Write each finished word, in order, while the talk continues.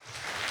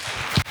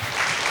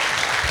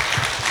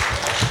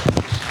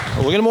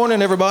Well, good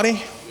morning,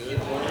 everybody.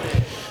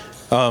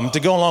 To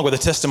go along with the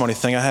testimony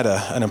thing, I had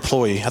an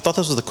employee. I thought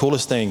this was the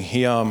coolest thing.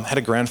 He had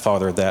a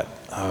grandfather that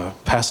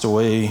passed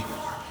away.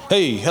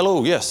 Hey,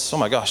 hello, yes. Oh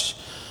my gosh.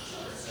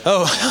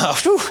 Oh,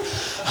 whew.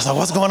 I was like,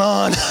 what's going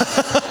on?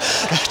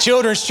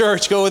 Children's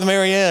church, go with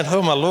Mary Ann.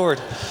 Oh my Lord.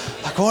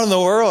 Like, what in the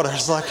world? I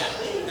was like,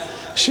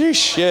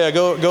 sheesh. Yeah,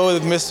 go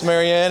with Miss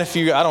Mary Ann. If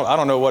you, I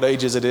don't know what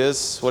ages it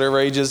is. Whatever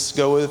ages,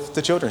 go with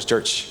the children's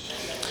church.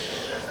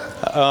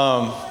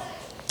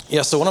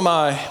 Yeah, so one of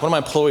my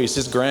employees,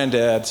 his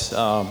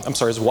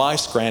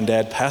wife's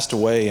granddad passed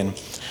away, and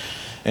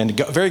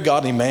a very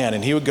godly man,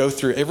 and he would go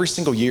through every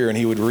single year and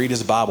he would read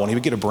his Bible, and he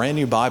would get a brand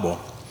new Bible.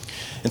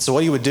 And so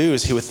what he would do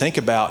is he would think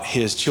about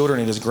his children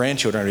and his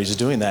grandchildren, and he's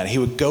doing that. And he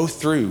would go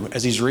through,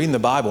 as he's reading the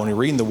Bible and he's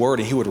reading the Word,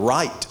 and he would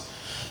write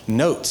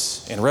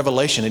notes and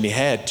revelation that he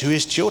had to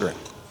his children.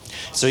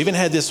 So he even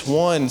had this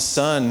one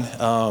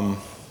son,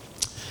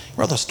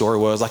 what the story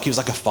was, like he was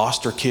like a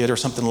foster kid or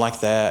something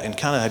like that, and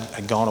kind of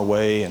had gone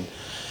away,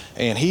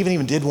 and he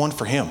even did one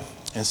for him.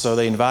 And so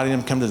they invited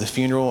him to come to the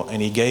funeral,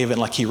 and he gave it,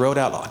 like he wrote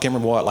out, I can't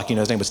remember what, like,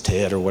 his name was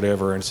Ted or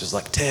whatever, and it's just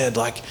like, Ted,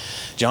 like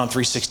John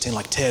 3:16,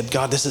 like, Ted,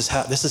 God, this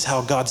is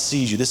how God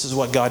sees you. This is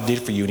what God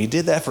did for you. And he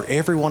did that for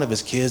every one of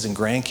his kids and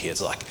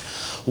grandkids. Like,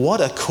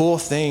 what a cool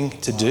thing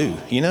to do,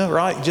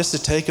 right? Just to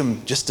take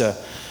them,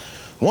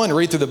 one,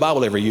 read through the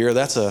Bible every year.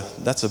 That's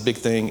a big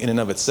thing in and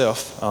of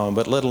itself.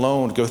 But let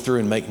alone go through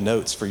and make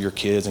notes for your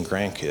kids and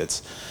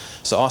grandkids.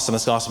 So awesome.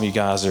 It's awesome you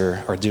guys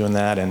are doing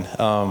that. And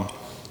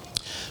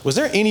was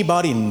there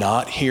anybody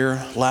not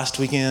here last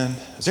weekend?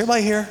 Is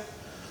everybody here?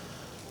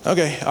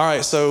 Okay. All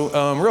right.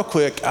 So real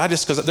quick,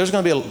 because there's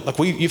going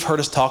to be you've heard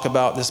us talk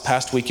about this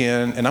past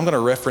weekend, and I'm going to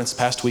reference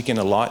past weekend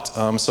a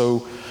lot.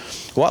 So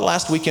what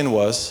last weekend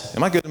was?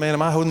 Am I good, man?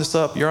 Am I holding this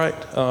up? You're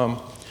right.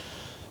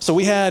 So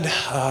we had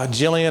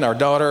Jillian, our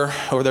daughter,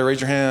 over there.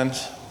 Raise your hand.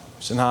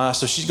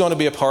 So she's going to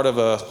be a part of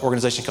an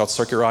organization called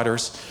Circuit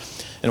Riders.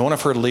 And one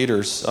of her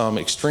leaders,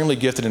 extremely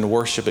gifted in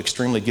worship,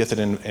 extremely gifted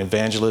in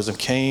evangelism,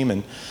 came.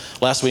 And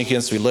last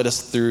weekend, so he led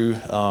us through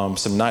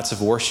some nights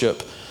of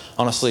worship.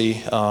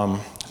 Honestly,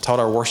 taught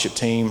our worship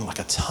team like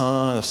a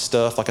ton of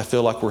stuff. Like, I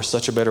feel like we're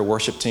such a better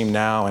worship team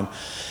now. And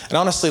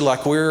honestly,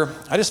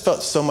 I just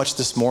felt so much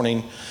this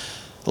morning.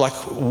 Like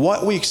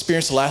what we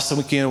experienced last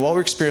weekend,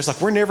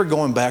 we're never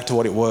going back to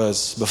what it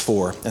was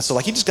before. And so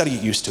you just got to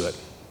get used to it.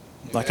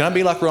 Like, can I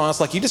be real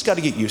honest? You just got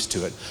to get used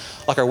to it.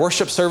 Like, our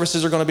worship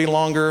services are going to be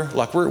longer.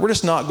 Like, we're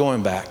just not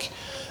going back.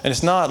 And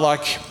it's not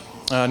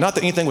not that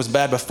anything was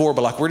bad before,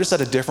 but we're just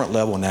at a different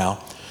level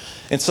now.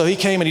 And so he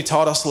came and he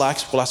taught us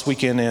last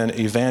weekend in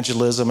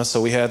evangelism. And so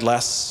we had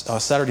last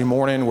Saturday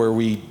morning where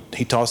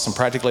he taught us some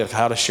practically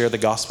how to share the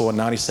gospel in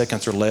 90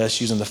 seconds or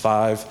less using the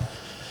 5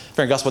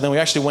 gospel. Then we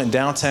actually went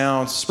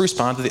downtown Spruce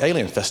Pine to the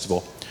Alien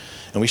Festival,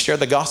 and we shared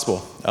the gospel.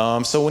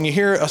 So when you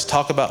hear us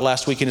talk about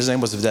last weekend, his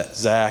name was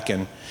Zach,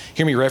 and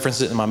hear me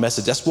reference it in my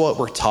message, that's what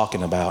we're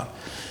talking about.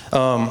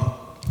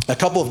 A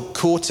couple of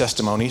cool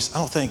testimonies. I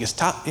don't think it's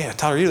Tyler. Yeah,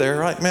 Tyler, you there,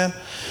 right, man?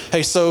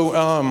 Hey,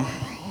 so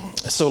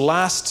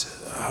last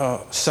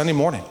Sunday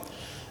morning,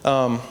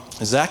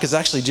 Zach is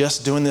actually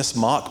just doing this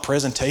mock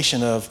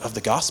presentation of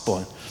the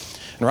gospel.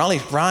 And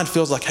Ryan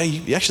feels like,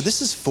 hey, actually, this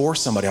is for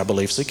somebody, I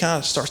believe. So he kind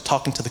of starts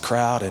talking to the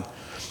crowd.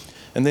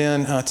 And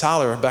then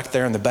Tyler, back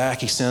there in the back,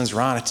 he sends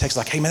Ryan a text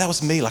like, hey, man, that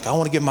was me. Like, I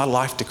want to give my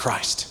life to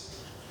Christ.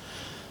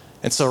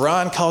 And so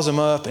Ryan calls him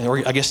up, and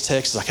I guess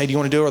texts like, hey, do you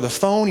want to do it over the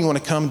phone? You want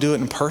to come do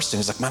it in person?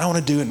 He's like, man, I want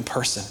to do it in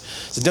person.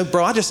 I said,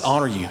 bro, I just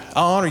honor you.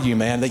 I honor you,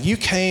 man, that you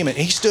came, and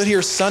he stood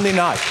here Sunday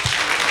night.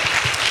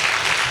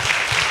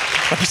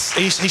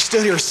 He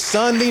stood here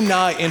Sunday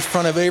night in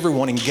front of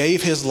everyone and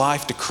gave his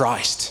life to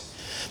Christ.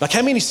 Like,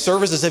 how many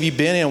services have you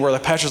been in where the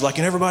pastor's like,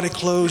 everybody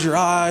close your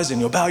eyes and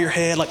you'll bow your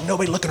head, like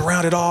nobody looking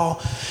around at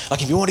all.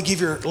 Like, if you want to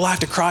give your life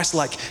to Christ,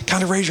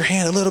 kind of raise your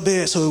hand a little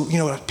bit so,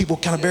 people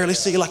kind of barely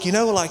see you,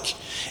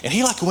 and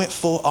he went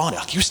full on it.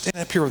 Like, you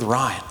standing up here with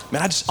Ryan.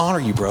 Man, I just honor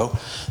you, bro.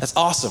 That's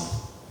awesome.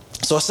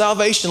 So a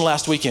salvation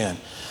last weekend.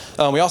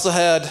 We also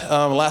had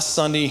last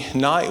Sunday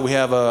night, we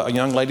have a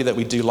young lady that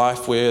we do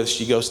life with.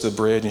 She goes to the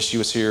bridge, and she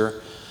was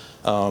here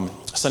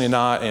Sunday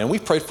night, and we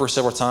prayed for her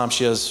several times.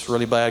 She has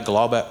really bad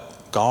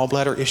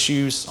gallbladder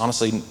issues.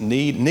 Honestly,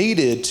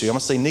 needed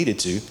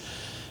to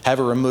have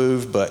it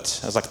removed, but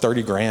it was like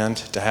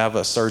 $30,000 to have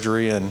a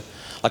surgery and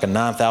like a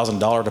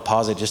 $9,000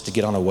 deposit just to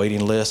get on a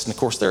waiting list. And of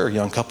course, they're a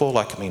young couple.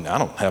 I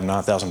don't have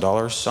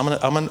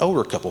 $9,000. I'm an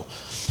older couple,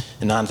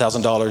 and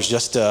 $9,000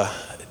 just to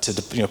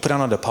put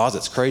down a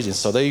deposit's crazy. And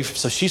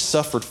so she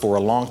suffered for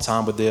a long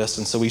time with this.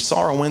 And so we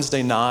saw her on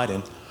Wednesday night,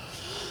 and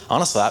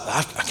honestly,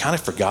 I kind of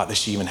forgot that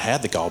she even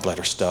had the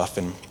gallbladder stuff.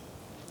 And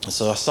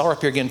so I saw her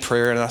up here getting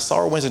prayer, and I saw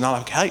her Wednesday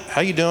night. Like,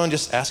 how you doing?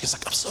 Just asking. It's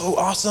like, I'm so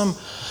awesome.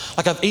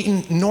 Like, I've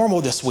eaten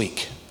normal this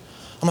week.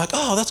 I'm like,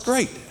 oh, that's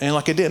great. And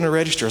it didn't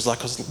register. It's like,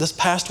 'cause this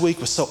past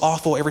week was so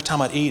awful. Every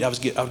time I'd eat, I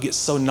would get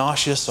so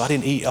nauseous, so I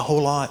didn't eat a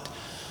whole lot.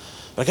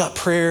 But I got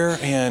prayer,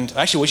 and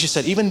actually what she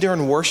said, even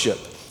during worship,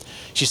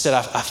 she said,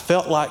 I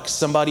felt like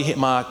somebody hit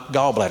my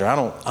gallbladder.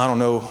 I don't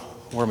know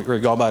where your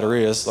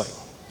gallbladder is.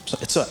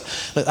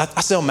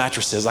 I sell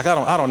mattresses. Like,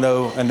 I don't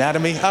know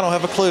anatomy. I don't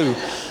have a clue.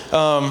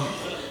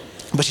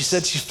 But she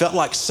said she felt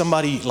like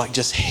somebody like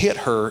just hit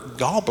her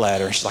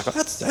gallbladder. And she's like, oh,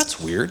 that's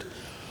weird.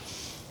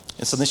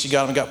 And so then she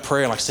got up and got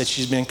prayer. And like I said,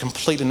 she's been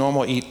completely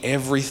normal, eat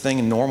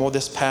everything normal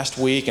this past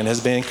week, and has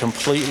been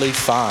completely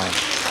fine.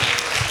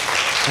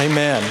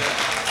 Amen.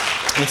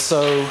 And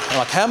so,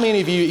 like, how many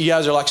of you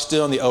guys are like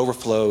still in the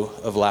overflow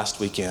of last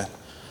weekend?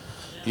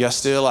 You guys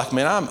still like,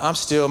 man, I'm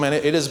still, man,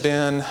 it has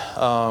been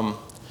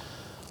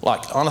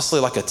like, honestly,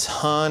 like a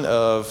ton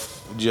of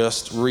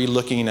just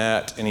re-looking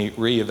at and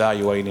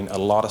re-evaluating a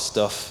lot of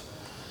stuff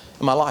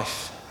in my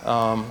life.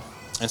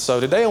 And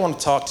so today I want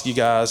to talk to you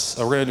guys.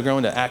 We're going to go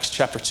into Acts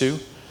chapter 2.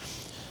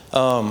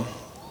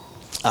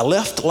 I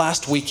left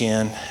last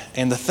weekend,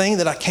 and the thing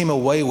that I came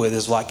away with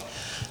is like,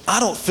 I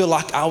don't feel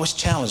like I was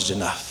challenged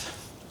enough.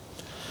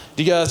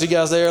 You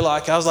guys there?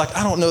 Like, I was like,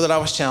 I don't know that I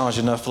was challenged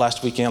enough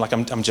last weekend. Like,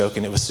 I'm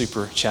joking. It was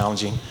super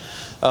challenging.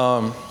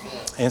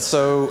 And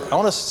so I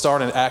want to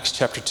start in Acts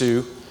chapter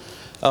 2.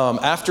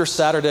 After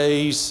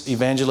Saturday's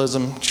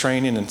evangelism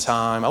training and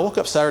time, I woke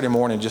up Sunday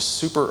morning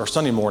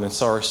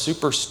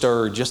super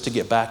stirred just to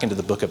get back into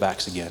the book of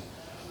Acts again.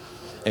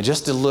 And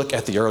just to look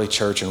at the early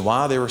church and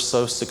why they were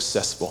so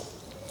successful.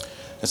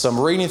 And so I'm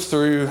reading get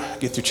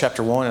through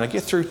chapter 1, and I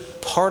get through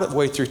part of the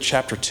way through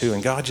chapter 2,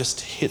 and God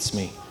just hits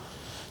me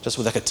just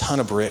with like a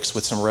ton of bricks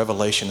with some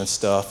revelation and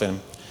stuff.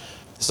 And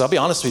so I'll be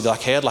honest with you,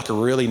 like I had like a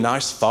really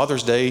nice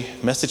Father's Day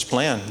message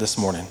plan this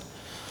morning.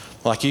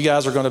 Like, you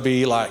guys are going to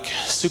be like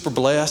super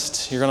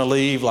blessed. You're going to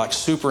leave like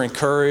super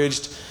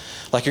encouraged.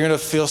 Like, you're going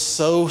to feel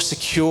so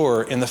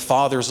secure in the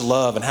Father's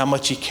love and how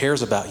much He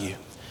cares about you.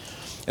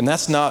 And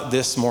that's not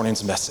this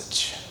morning's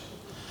message.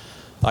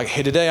 Like,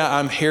 hey, today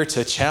I'm here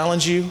to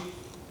challenge you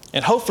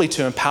and hopefully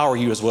to empower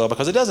you as well,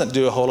 because it doesn't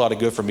do a whole lot of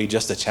good for me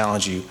just to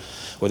challenge you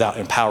without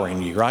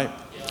empowering you, right?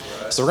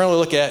 So we're going to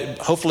look at,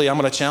 hopefully I'm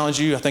going to challenge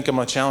you. I think I'm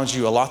going to challenge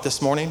you a lot this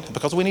morning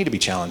because we need to be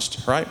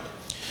challenged, right?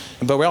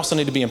 But we also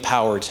need to be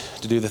empowered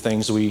to do the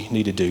things we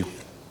need to do.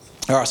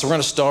 All right, so we're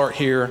going to start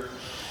here,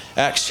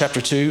 Acts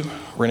chapter 2.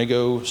 We're going to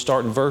go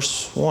start in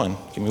verse 1.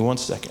 Give me 1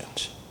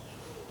 second.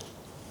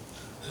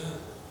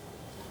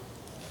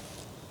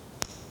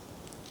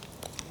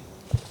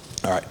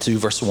 All right, 2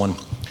 verse 1.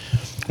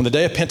 When the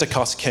day of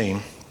Pentecost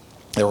came,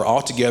 they were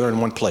all together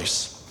in one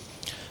place.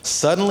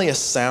 Suddenly a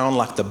sound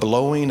like the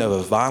blowing of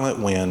a violent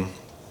wind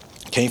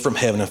came from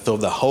heaven and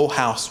filled the whole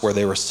house where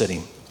they were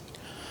sitting.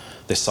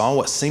 They saw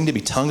what seemed to be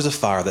tongues of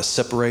fire that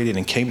separated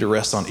and came to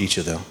rest on each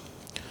of them.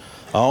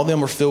 All of them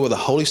were filled with the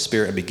Holy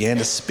Spirit and began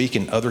to speak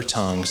in other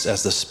tongues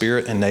as the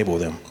Spirit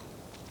enabled them.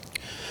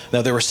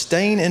 Now there were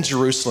staying in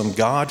Jerusalem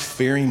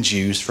God-fearing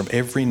Jews from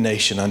every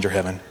nation under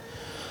heaven.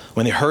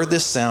 When they heard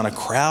this sound, a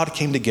crowd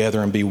came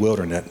together in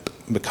bewilderment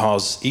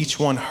because each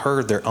one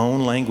heard their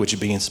own language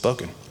being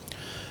spoken.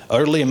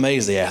 Utterly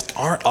amazed, they asked,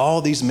 aren't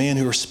all these men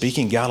who are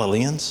speaking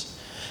Galileans?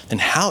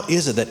 And how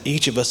is it that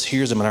each of us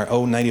hears them in our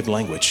own native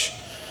language?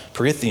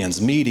 Parthians,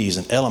 Medes,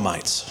 and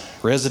Elamites,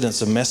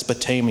 residents of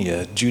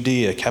Mesopotamia,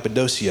 Judea,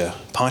 Cappadocia,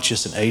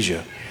 Pontus and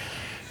Asia,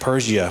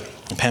 Persia,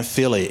 and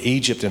Pamphylia,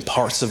 Egypt, and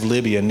parts of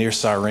Libya near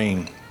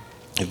Cyrene,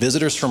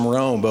 visitors from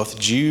Rome, both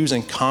Jews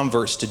and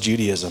converts to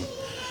Judaism,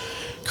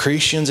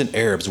 Cretians and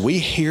Arabs, we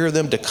hear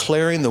them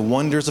declaring the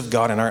wonders of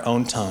God in our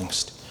own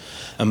tongues.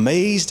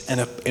 Amazed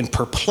and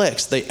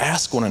perplexed, they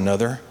asked one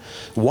another,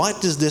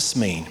 what does this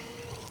mean?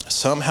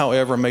 Some,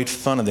 however, made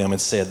fun of them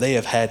and said, they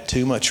have had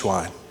too much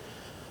wine.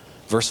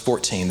 Verse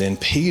 14, then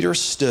Peter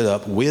stood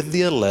up with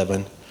the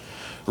 11,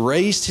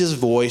 raised his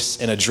voice,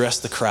 and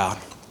addressed the crowd.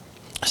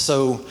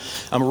 So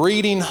I'm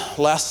reading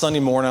last Sunday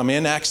morning, I'm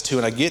in Acts 2,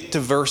 and I get to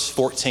verse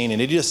 14, and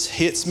it just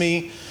hits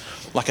me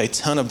like a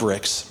ton of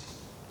bricks.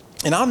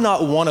 And I'm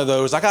not one of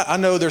those. I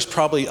know there's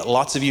probably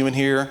lots of you in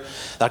here,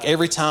 like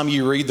every time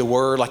you read the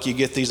word, like you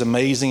get these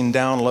amazing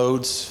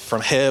downloads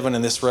from heaven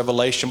and this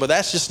revelation, but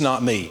that's just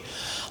not me.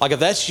 Like if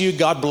that's you,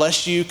 God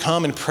bless you,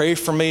 come and pray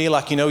for me.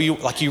 Like,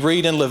 you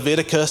read in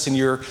Leviticus and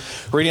you're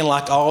reading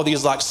like all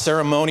these like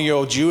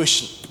ceremonial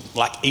Jewish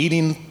like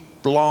eating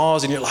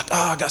laws, and you're like,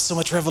 oh, I got so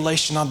much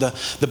revelation on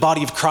the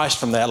body of Christ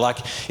from that. Like,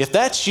 if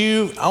that's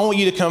you, I want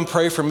you to come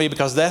pray for me,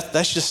 because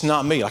that's just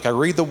not me. Like, I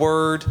read the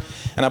word,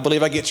 and I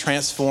believe I get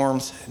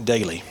transformed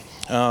daily.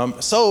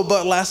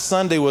 But last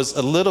Sunday was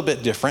a little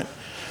bit different.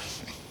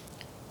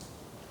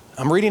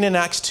 I'm reading in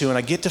Acts 2, and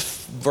I get to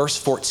verse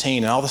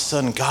 14, and all of a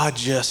sudden, God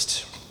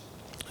just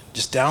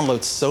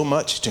downloads so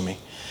much to me.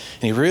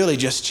 And He really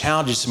just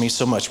challenges me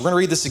so much. We're going to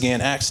read this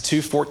again, Acts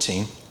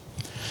 2:14.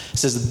 It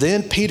says,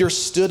 then Peter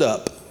stood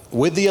up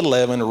with the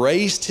 11,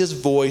 raised his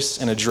voice,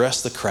 and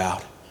addressed the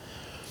crowd.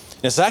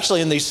 And it's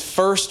actually in these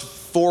first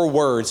 4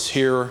 words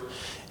here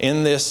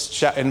in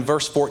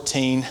verse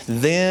 14,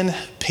 then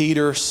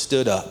Peter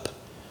stood up,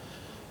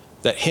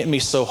 that hit me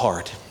so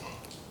hard.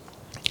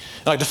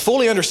 Like, to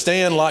fully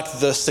understand like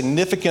the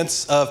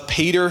significance of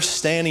Peter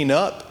standing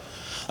up,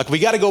 like we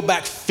got to go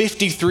back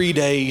 53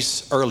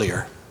 days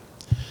earlier.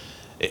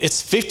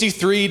 It's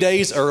 53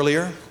 days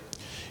earlier.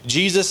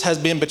 Jesus has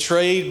been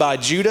betrayed by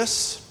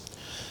Judas.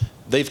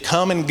 they've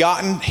come and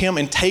gotten him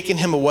and taken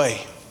him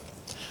away.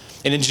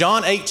 And in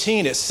John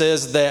 18, it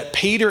says that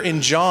Peter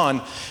and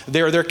John,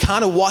 they're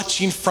kind of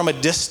watching from a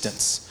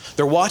distance.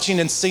 They're watching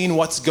and seeing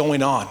what's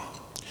going on.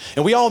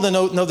 And we all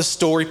know the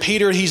story.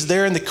 Peter, he's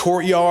there in the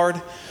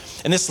courtyard,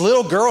 and this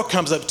little girl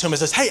comes up to him and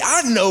says, "Hey,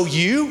 I know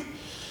you.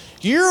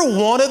 You're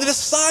one of the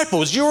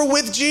disciples. You were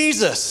with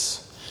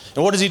Jesus."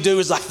 And what does he do?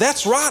 He's like,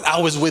 "That's right, I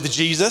was with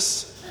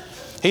Jesus."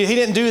 He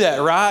didn't do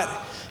that, right?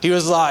 He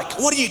was like,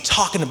 "What are you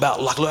talking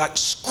about?" Like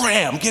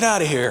scram, get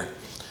out of here.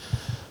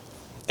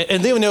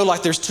 And then we know,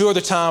 like, there's two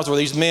other times where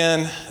these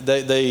men,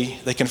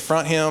 they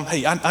confront him.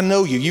 "Hey, I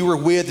know you. You were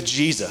with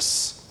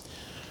Jesus."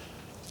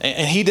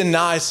 And he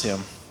denies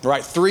him,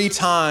 right? 3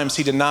 times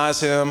he denies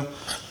him,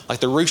 like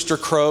the rooster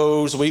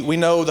crows. We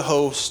know the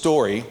whole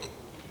story.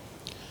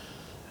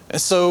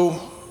 And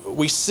so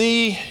we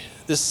see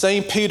this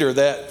same Peter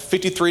that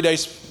 53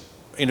 days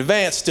in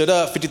advance stood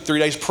up, 53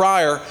 days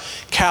prior,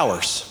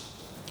 cowers.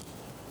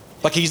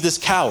 Like he's this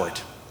coward.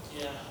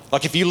 Yeah.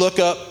 Like if you look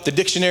up the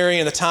dictionary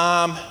and the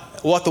time,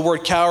 what the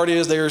word coward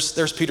is,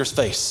 there's Peter's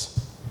face.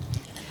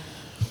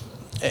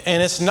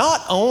 And it's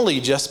not only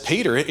just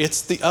Peter,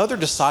 it's the other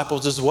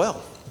disciples as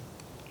well.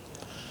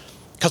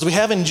 Because we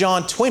have in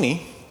John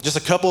 20, just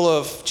a couple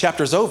of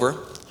chapters over,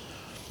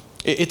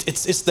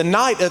 it's the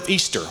night of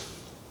Easter.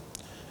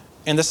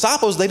 And the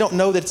disciples, they don't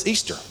know that it's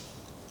Easter.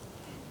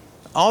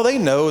 All they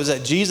know is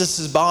that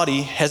Jesus'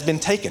 body has been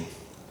taken.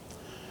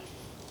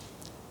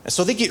 And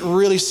so they get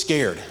really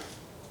scared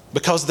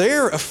because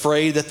they're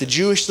afraid that the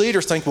Jewish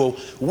leaders think, well,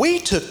 we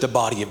took the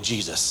body of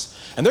Jesus.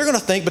 And they're going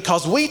to think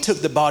because we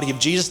took the body of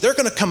Jesus, they're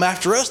going to come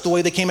after us the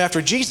way they came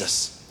after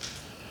Jesus.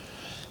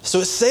 So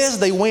it says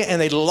they went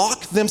and they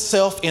locked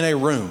themselves in a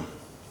room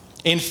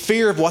in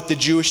fear of what the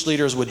Jewish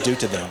leaders would do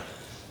to them.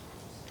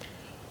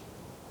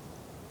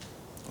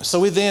 So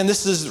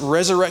this is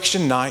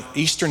resurrection night,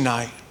 Easter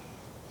night.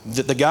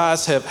 The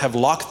guys have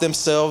locked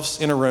themselves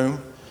in a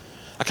room.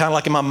 I kind of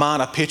like in my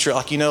mind, I picture it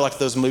like, like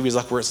those movies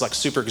like where it's like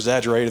super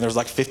exaggerated and there's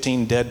like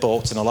 15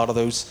 deadbolts and a lot of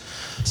those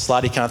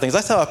slidey kind of things.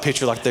 That's how I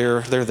picture like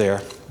they're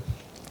there.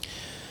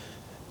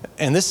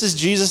 And this is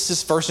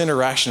Jesus' first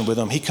interaction with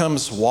them. He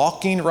comes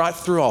walking right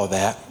through all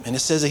that. And it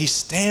says that he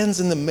stands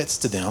in the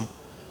midst of them,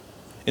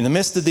 in the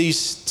midst of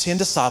these 10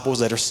 disciples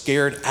that are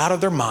scared out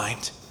of their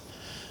mind,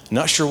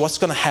 not sure what's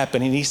going to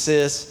happen. And he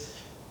says,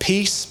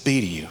 "Peace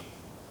be to you."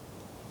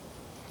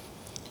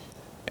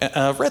 And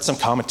I've read some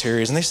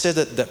commentaries, and they said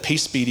that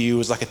peace be to you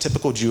was like a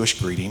typical Jewish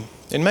greeting.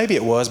 And maybe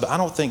it was, but I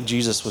don't think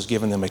Jesus was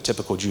giving them a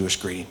typical Jewish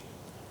greeting.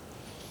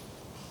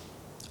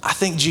 I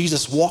think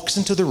Jesus walks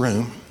into the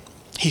room.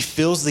 He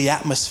feels the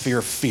atmosphere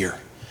of fear.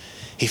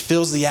 He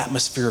feels the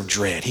atmosphere of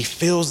dread. He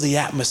feels the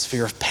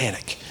atmosphere of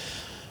panic.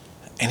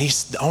 And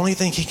the only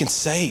thing he can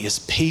say is,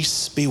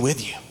 "Peace be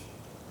with you."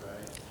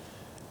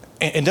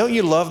 Right. And don't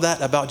you love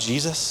that about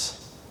Jesus?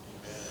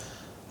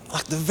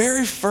 Like the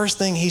very first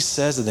thing he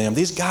says to them,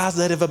 these guys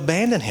that have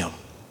abandoned him,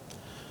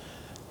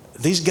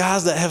 these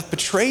guys that have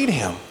betrayed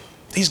him,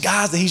 these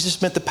guys that he's just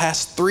spent the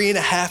past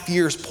 3.5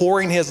 years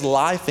pouring his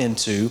life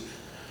into,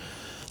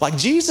 like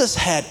Jesus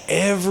had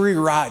every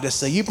right to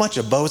say, "You bunch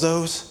of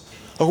bozos,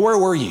 or where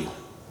were you?"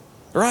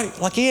 Right?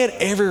 Like he had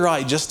every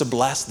right just to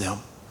blast them.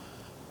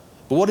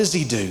 But what does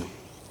he do?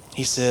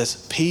 He says,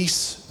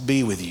 "Peace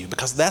be with you,"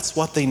 because that's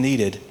what they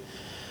needed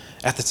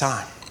at the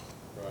time.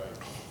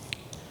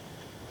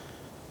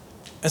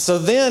 And so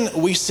then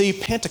we see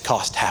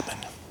Pentecost happen.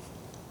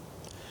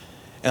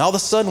 And all of a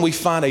sudden we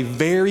find a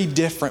very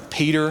different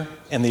Peter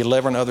and the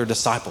 11 other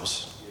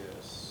disciples.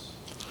 Yes.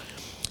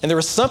 And there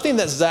was something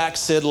that Zach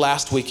said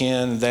last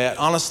weekend that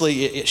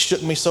honestly, it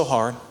shook me so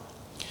hard.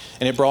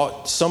 And it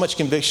brought so much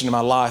conviction to my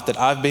life that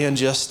I've been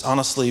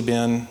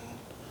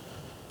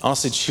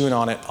honestly chewing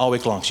on it all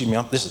week long. Excuse me,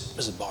 this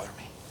is bothering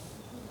me.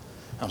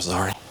 I'm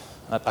sorry.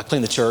 I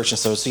clean the church, and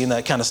so seeing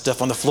that kind of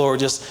stuff on the floor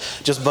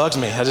just bugs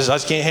me. I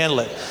just can't handle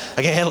it.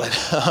 I can't handle it.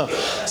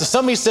 So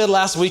something he said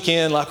last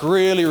weekend, like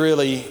really,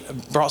 really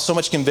brought so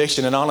much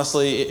conviction, and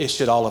honestly, it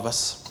should all of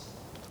us.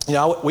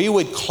 We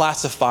would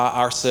classify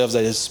ourselves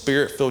as a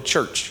spirit-filled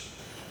church,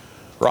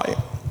 right?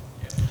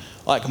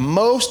 Like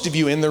most of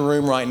you in the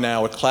room right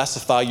now would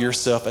classify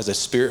yourself as a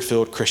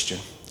spirit-filled Christian,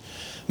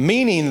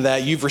 meaning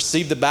that you've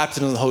received the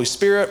baptism of the Holy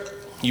Spirit.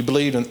 You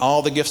believe in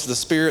all the gifts of the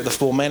Spirit, the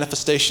full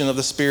manifestation of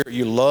the Spirit.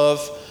 You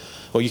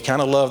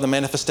kind of love the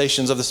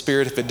manifestations of the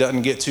Spirit if it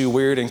doesn't get too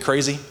weird and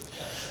crazy.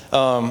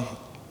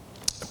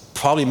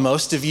 Probably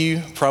most of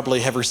you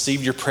have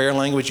received your prayer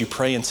language. You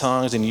pray in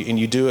tongues and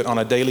you do it on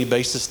a daily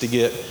basis to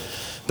get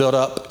built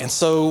up. And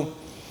so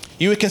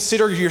you would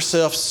consider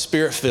yourself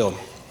Spirit-filled,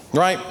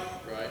 right?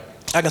 Right.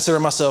 I consider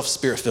myself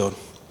Spirit-filled.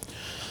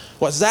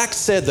 What Zach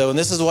said though, and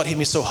this is what hit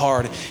me so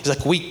hard, is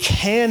like we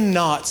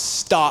cannot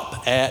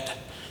stop at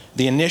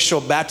the initial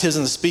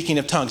baptism, the speaking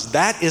of tongues.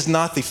 That is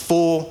not the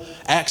full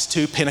Acts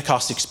 2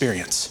 Pentecost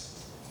experience.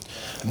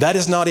 That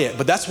is not it.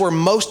 But that's where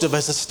most of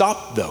us have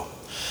stopped though.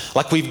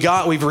 Like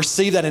we've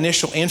received that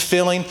initial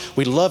infilling.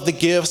 We love the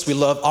gifts. We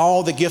love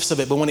all the gifts of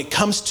it. But when it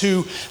comes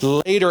to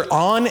later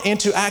on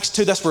into Acts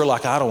 2, that's where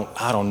like, I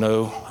don't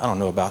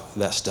know about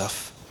that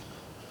stuff.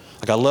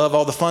 Like I love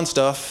all the fun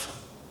stuff.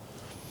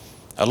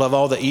 I love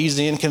all the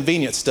easy and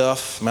convenient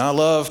stuff. Man, I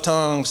love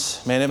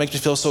tongues. Man, it makes me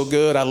feel so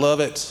good. I love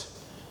it.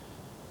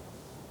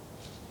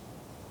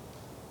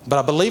 But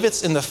I believe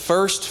it's in the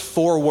first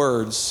 4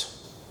 words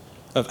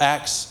of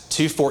Acts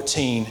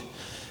 2:14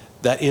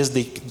 that is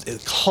the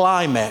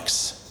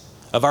climax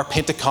of our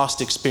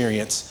Pentecost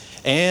experience.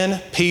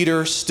 And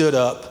Peter stood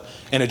up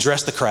and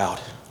addressed the crowd.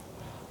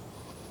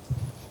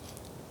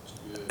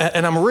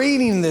 And I'm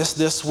reading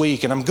this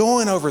week, and I'm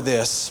going over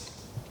this,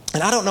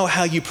 and I don't know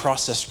how you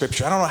process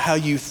Scripture. I don't know how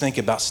you think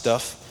about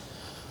stuff.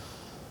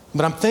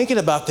 But I'm thinking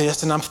about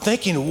this, and I'm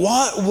thinking,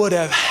 what would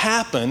have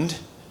happened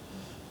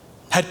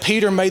had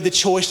Peter made the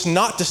choice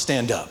not to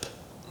stand up?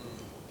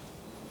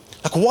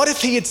 Like, what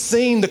if he had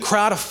seen the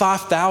crowd of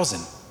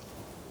 5,000?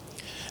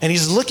 And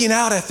he's looking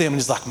out at them and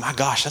he's like, my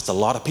gosh, that's a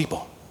lot of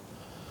people.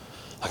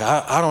 Like,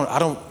 I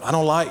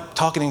don't like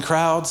talking in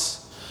crowds.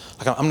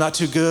 Like, I'm not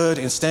too good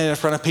in standing in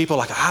front of people.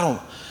 Like, I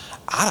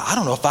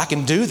don't know if I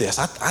can do this.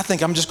 I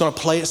think I'm just going to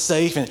play it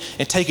safe and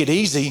take it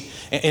easy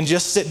and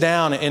just sit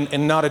down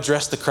and not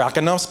address the crowd. Like,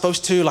 I know I'm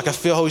supposed to. Like, I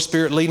feel Holy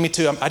Spirit lead me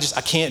to.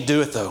 I can't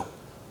do it though.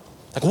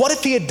 Like, what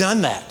if he had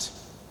done that?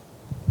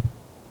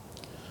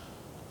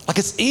 Like,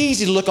 it's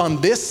easy to look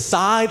on this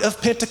side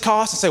of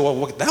Pentecost and say,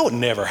 well, that would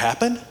never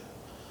happen.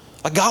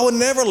 Like, God would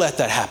never let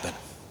that happen.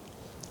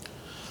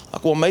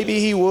 Like, well, maybe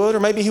he would or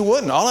maybe he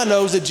wouldn't. All I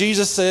know is that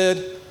Jesus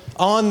said,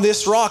 on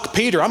this rock,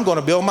 Peter, I'm going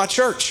to build my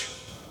church.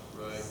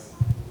 Right.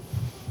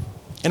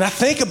 And I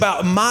think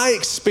about my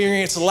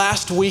experience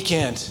last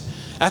weekend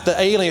at the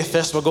Alien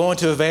Festival going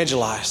to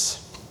evangelize.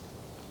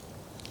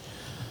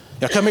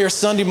 I come here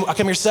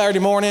Saturday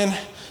morning.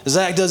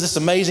 Zach does this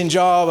amazing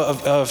job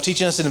of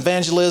teaching us in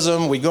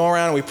evangelism. We go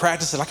around and we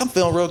practice it. Like, I'm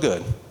feeling real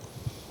good.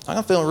 Like,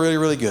 I'm feeling really,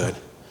 really good.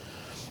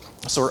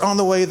 So we're on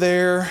the way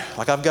there.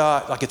 Like, I've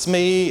got, like, it's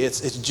me,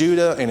 it's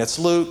Judah, and it's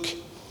Luke.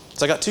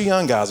 So I got 2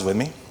 young guys with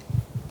me.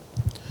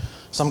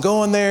 So I'm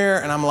going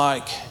there, and I'm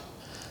like,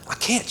 I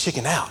can't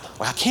chicken out.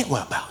 Like, I can't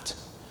wimp out.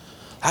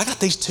 I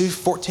got these 2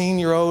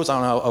 14-year-olds. I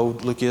don't know how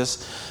old Luke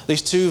is.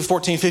 These 2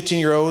 14,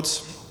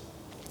 15-year-olds.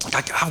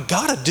 Like, I've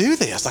got to do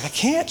this. Like, I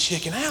can't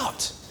chicken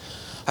out.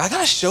 I got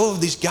to show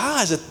these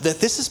guys that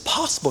this is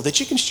possible, that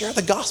you can share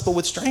the gospel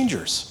with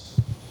strangers.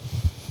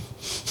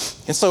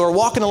 And so we're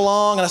walking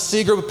along, and I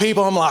see a group of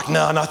people. I'm like,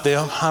 no, not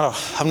them.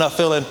 I'm not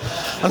feeling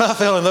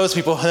those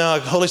people. No,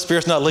 Holy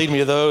Spirit's not leading me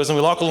to those. And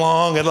we walk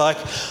along, and like,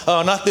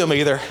 oh, not them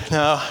either.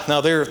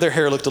 No, their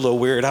hair looked a little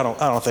weird. I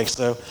don't think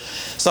so.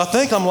 So I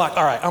think I'm like,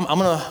 all right, I'm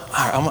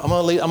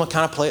gonna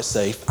kind of play it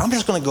safe. I'm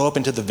just gonna go up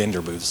into the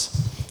vendor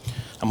booths.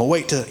 I'm gonna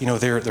wait to,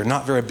 they're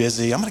not very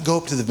busy. I'm gonna go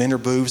up to the vendor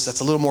booths. That's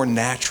a little more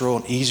natural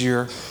and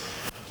easier.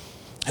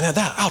 And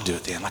then I'll do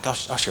it then. Like, I'll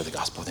share the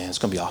gospel then. It's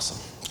gonna be awesome.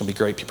 It's gonna be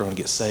great. People are gonna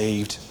get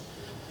saved.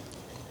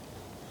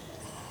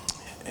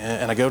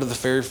 And I go to the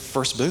very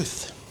first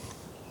booth.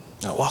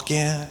 And I walk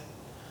in,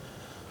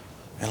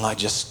 and like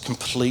just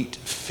complete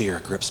fear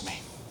grips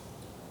me.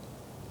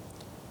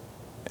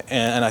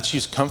 And I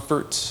choose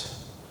comfort,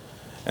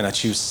 and I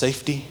choose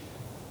safety,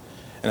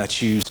 and I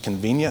choose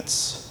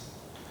convenience,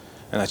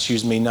 and I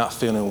choose me not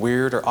feeling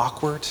weird or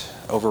awkward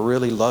over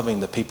really loving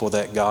the people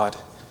that God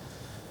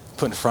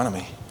put in front of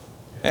me.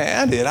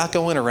 And I did. I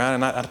go in around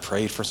and I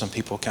prayed for some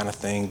people kind of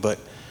thing, but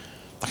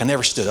like, I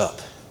never stood up.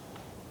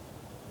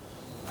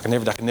 I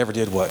never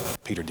did what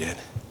Peter did.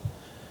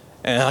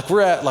 And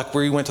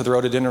we went to the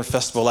Rhododendron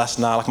Festival last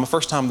night. Like, my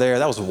first time there,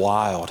 that was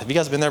wild. Have you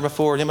guys been there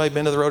before? Anybody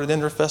been to the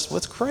Rhododendron Festival?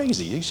 It's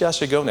crazy. You guys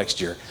should go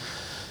next year.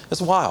 It's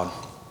wild.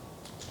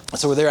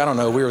 So we're there,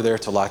 we were there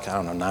till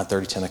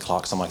 9:30, 10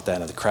 o'clock, something like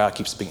that. And the crowd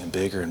keeps getting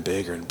bigger and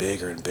bigger and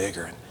bigger and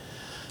bigger. And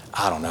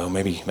I don't know,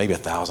 maybe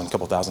 1,000, a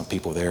couple thousand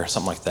people there,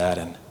 something like that.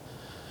 And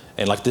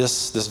like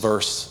this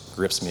verse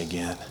grips me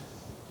again.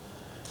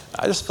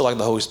 I just feel like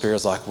the Holy Spirit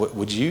is like,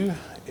 would you,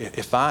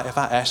 if I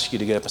asked you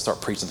to get up and start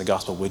preaching the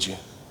gospel, would you?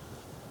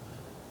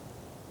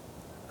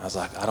 I was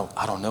like, I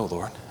don't know,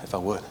 Lord, if I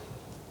would.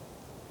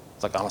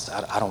 It's like, honestly,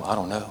 I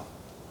don't know.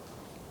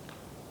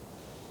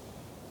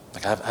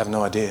 Like, I have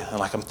no idea. And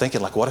like, I'm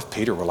thinking, like, what if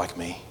Peter were like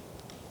me?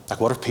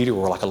 Like, what if Peter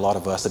were like a lot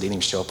of us that didn't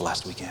even show up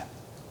last weekend?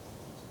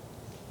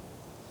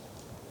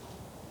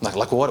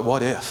 Like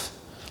what if?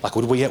 Like,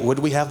 would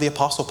we have the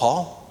Apostle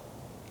Paul?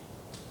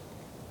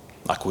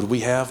 Like,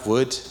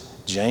 would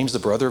James, the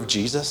brother of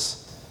Jesus,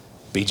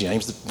 be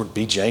James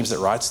that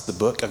writes the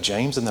book of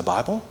James in the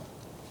Bible?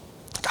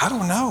 Like, I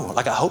don't know.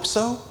 Like, I hope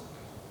so.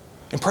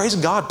 And praise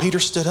God, Peter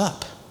stood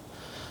up.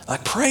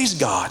 Like, praise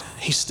God,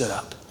 he stood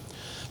up.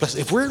 But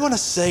if we're going to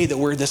say that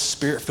we're this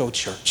Spirit-filled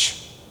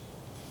church,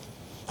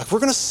 like, we're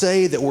going to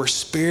say that we're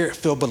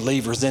Spirit-filled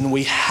believers, then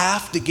we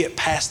have to get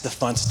past the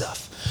fun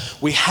stuff.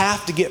 We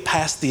have to get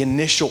past the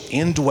initial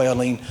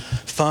indwelling,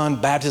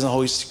 fun, baptism,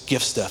 Holy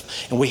gift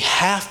stuff. And we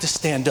have to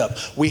stand up.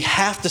 We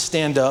have to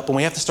stand up, and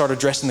we have to start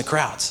addressing the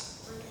crowds.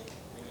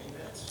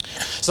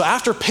 So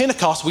after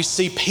Pentecost, we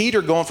see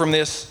Peter going from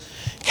this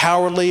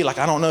cowardly, like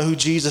I don't know who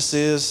Jesus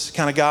is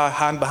kind of guy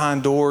hiding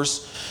behind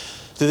doors,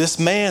 to this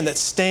man that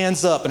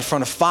stands up in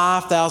front of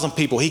 5,000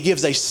 people. He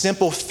gives a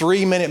simple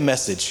 3-minute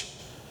message.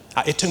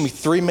 It took me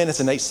 3 minutes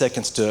and 8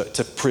 seconds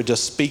to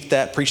preach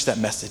that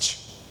message.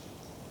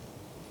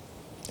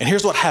 And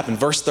here's what happened,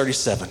 verse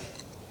 37.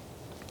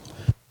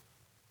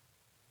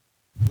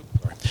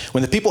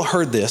 When the people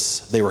heard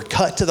this, they were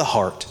cut to the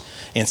heart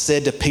and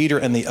said to Peter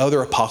and the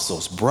other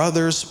apostles,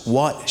 "Brothers,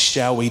 what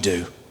shall we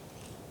do?"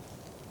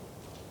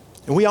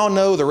 And we all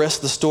know the rest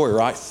of the story,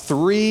 right?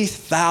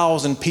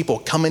 3,000 people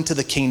come into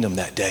the kingdom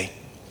that day.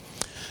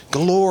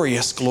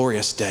 Glorious,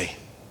 glorious day.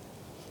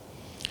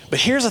 But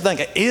here's the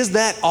thing, is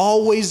that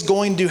always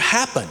going to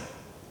happen?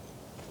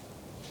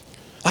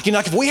 Like,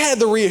 if we had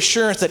the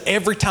reassurance that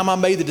every time I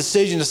made the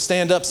decision to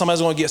stand up,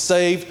 somebody's going to get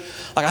saved,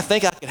 like I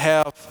think I could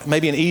have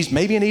maybe an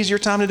easier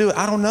time to do it.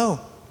 I don't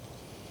know.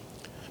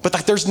 But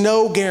like, there's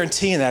no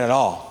guarantee in that at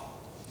all.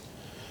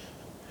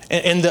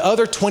 And the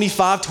other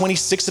 25,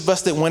 26 of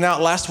us that went out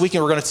last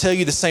weekend, we're going to tell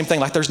you the same thing.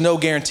 Like, there's no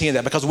guarantee in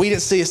that because we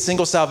didn't see a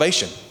single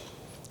salvation.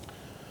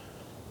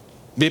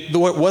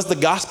 Was the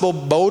gospel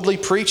boldly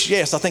preached?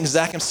 Yes. I think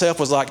Zach himself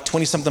was like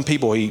 20-something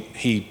people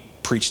he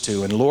preached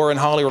to. And Laura and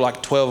Holly were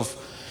like 12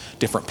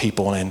 different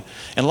people. And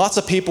lots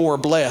of people were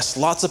blessed.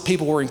 Lots of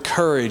people were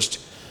encouraged.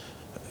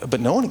 But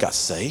no one got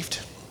saved.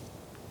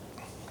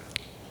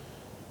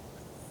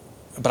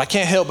 But I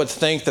can't help but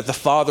think that the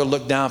Father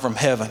looked down from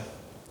heaven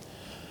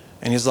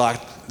and he's like,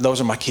 those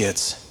are my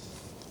kids.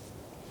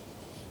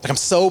 Like, I'm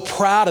so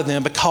proud of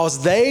them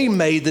because they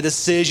made the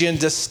decision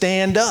to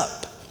stand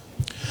up.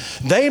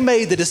 They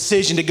made the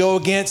decision to go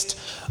against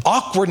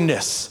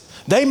awkwardness.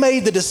 They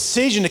made the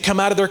decision to come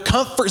out of their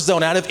comfort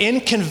zone, out of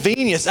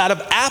inconvenience, out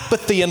of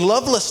apathy and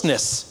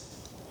lovelessness.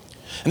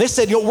 And they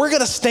said, we're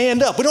going to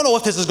stand up. We don't know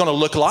what this is going to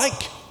look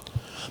like,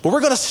 but we're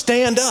going to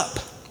stand up.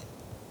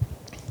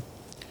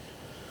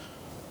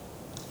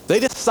 They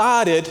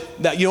decided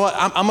that,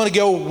 I'm going to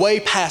go way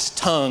past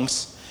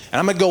tongues, and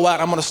I'm going to go out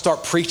and I'm going to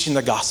start preaching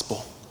the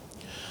gospel.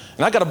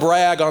 And I got to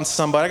brag on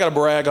somebody. I got to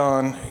brag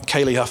on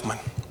Kaylee Huffman.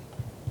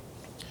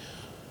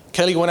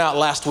 Kaylee went out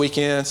last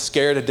weekend,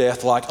 scared to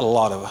death like a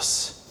lot of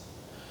us.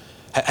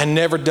 Had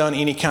never done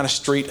any kind of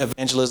street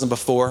evangelism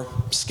before,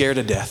 scared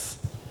to death.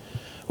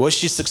 Was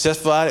she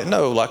successful at it?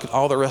 No, like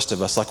all the rest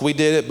of us. Like, we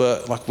did it,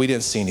 but like we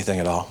didn't see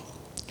anything at all.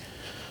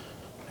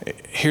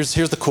 Here's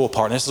the cool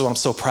part, and this is what I'm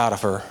so proud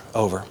of her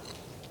over.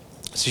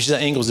 So she's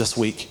at Ingles this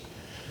week.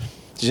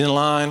 She's in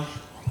line,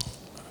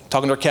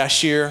 talking to her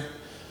cashier.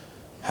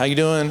 How you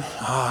doing?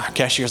 Her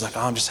cashier's like,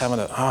 I'm just having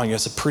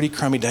it's a pretty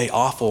crummy day,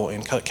 awful.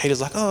 And Kate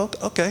is like, oh,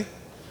 okay.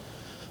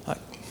 Like,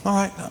 all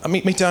right,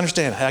 me to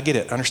understand. I get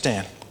it,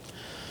 understand.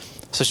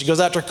 So she goes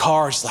out to her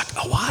car, and she's like,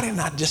 why didn't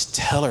I just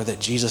tell her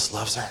that Jesus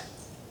loves her?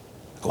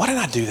 Why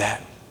didn't I do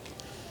that?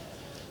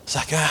 It's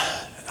like,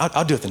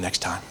 I'll do it the next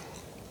time.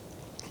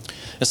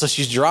 And so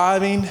she's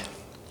driving,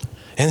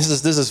 and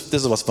this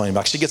is what's funny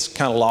about it. She gets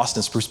kind of lost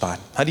in Spruce Pine.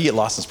 How do you get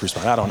lost in Spruce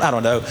Pine? I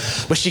don't know.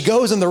 But she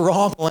goes in the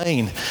wrong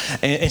lane,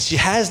 and she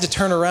has to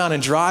turn around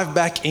and drive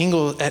back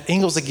at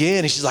Ingles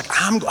again. And she's like,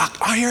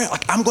 I hear it.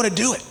 Like, I'm going to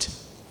do it.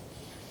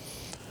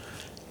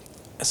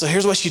 And so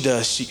here's what she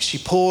does. She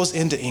pulls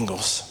into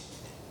Ingles.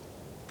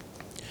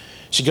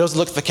 She goes to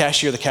look at the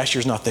cashier. The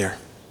cashier's not there.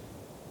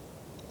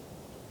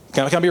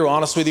 Can I be real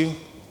honest with you?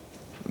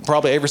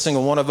 Probably every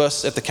single one of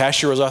us, if the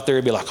cashier was out there,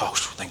 he'd be like, oh,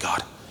 thank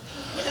God.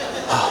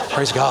 Oh,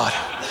 praise God.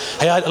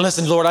 Hey,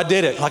 listen, Lord, I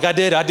did it. Like I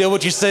did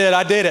what you said.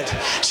 I did it.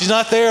 She's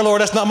not there, Lord.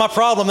 That's not my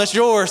problem. That's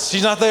yours.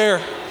 She's not there.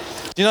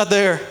 She's not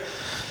there.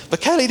 But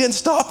Kelly didn't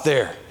stop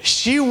there.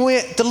 She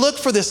went to look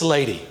for this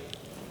lady.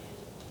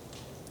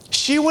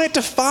 She went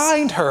to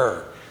find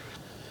her.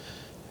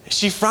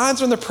 She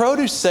finds her in the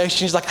produce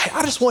section. She's like, hey,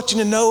 I just want you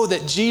to know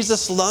that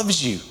Jesus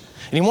loves you,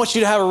 and he wants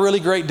you to have a really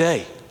great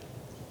day.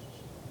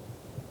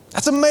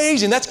 That's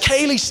amazing. That's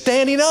Kaylee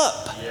standing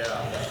up.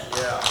 Yeah.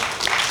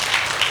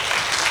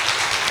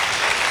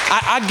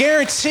 I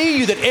guarantee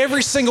you that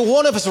every single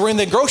one of us were in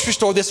the grocery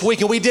store this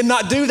week and we did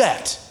not do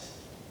that.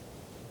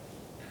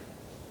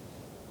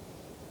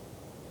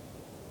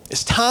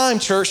 It's time,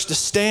 church, to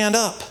stand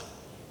up.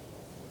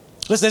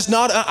 Listen,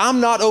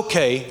 I'm not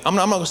okay. I'm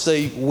not going to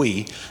say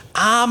we.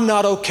 I'm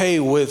not okay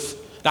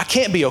I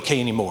can't be okay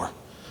anymore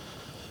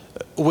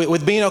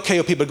with being okay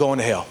with people going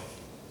to hell.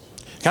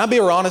 Can I be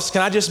honest?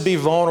 Can I just be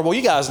vulnerable?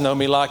 You guys know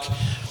me, like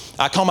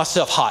I call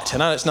myself hot.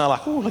 And it's not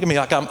like, oh, look at me,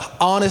 like I'm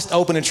honest,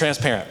 open, and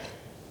transparent.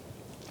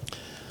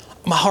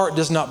 My heart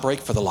does not break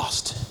for the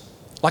lost.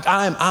 Like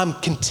I'm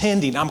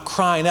contending, I'm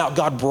crying out,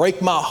 God, break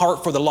my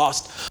heart for the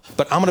lost.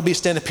 But I'm going to be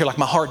standing up here like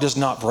my heart does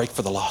not break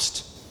for the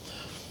lost.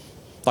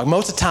 Like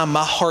most of the time,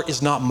 my heart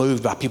is not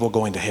moved by people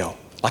going to hell.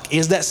 Like,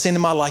 is that sin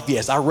in my life?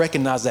 Yes, I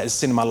recognize that as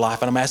sin in my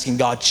life. And I'm asking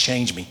God,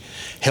 change me,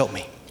 help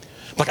me.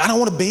 Like, I don't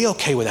want to be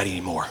okay with that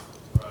anymore.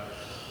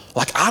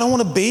 Like, I don't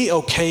want to be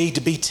okay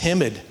to be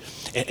timid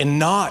and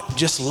not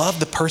just love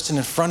the person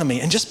in front of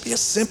me and just be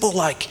as simple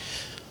like,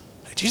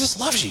 Jesus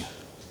loves you.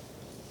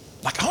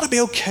 Like, I want to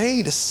be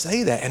okay to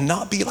say that and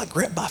not be like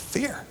gripped by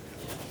fear.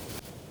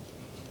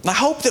 And I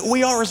hope that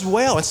we are as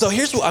well. And so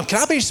here's what, can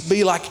I just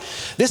be like,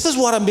 this is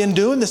what I've been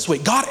doing this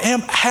week. God,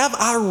 have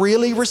I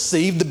really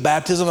received the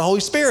baptism of the Holy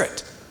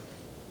Spirit?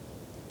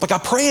 Like, I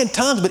pray in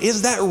tongues, but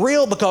is that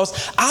real?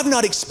 Because I'm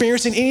not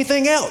experiencing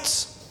anything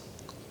else.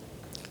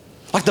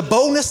 Like the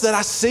boldness that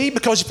I see,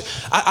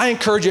 because I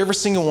encourage every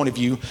single one of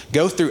you,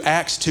 go through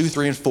Acts 2,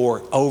 3, and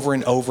 4 over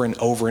and over and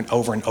over and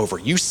over and over.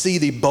 You see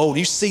the bold,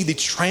 you see the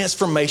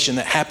transformation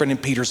that happened in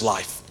Peter's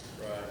life.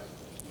 Right.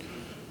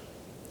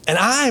 And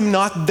I am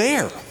not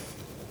there.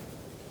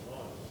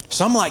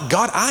 So I'm like,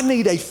 God, I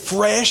need a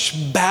fresh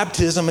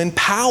baptism in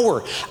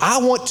power.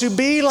 I want to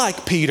be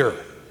like Peter.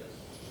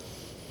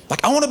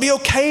 Like, I want to be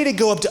okay to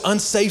go up to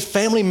unsaved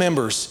family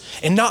members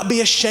and not be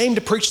ashamed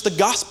to preach the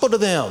gospel to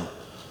them.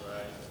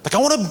 Like, I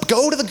want to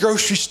go to the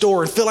grocery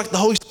store and feel like the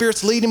Holy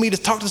Spirit's leading me to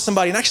talk to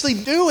somebody and actually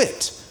do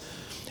it.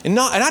 And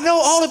I know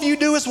all of you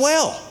do as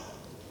well.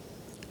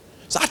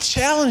 So I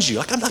challenge you.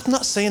 Like, I'm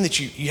not saying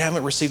that you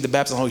haven't received the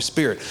baptism of the Holy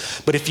Spirit,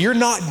 but if you're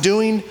not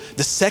doing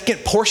the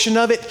second portion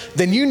of it,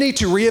 then you need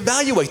to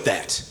reevaluate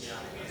that.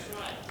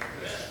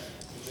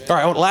 All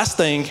right, last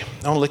thing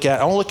I want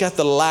to look at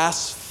the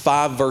last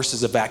 5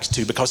 verses of Acts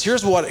 2, because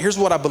here's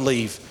what I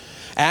believe.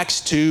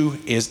 Acts 2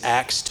 is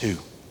Acts 2.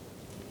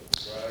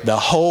 The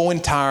whole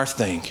entire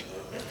thing.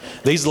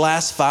 These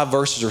last 5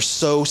 verses are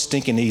so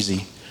stinking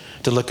easy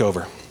to look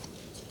over.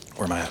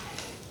 Where am I at?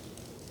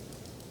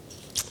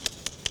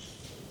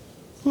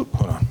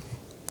 Hold on.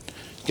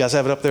 You guys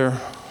have it up there?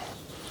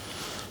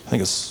 I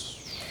think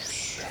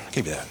I'll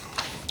give you that.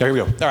 There we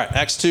go. All right,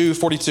 Acts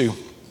 2:42.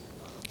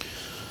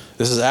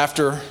 This is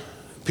after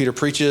Peter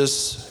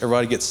preaches,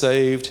 everybody gets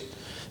saved.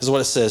 This is what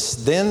it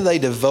says. Then they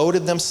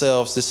devoted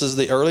themselves, this is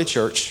the early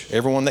church,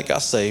 everyone that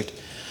got saved.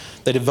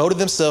 They devoted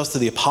themselves to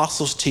the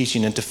apostles'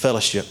 teaching and to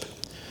fellowship,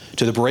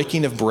 to the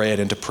breaking of bread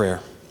and to prayer.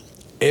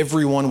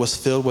 Everyone was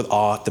filled with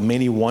awe at the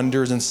many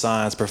wonders and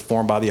signs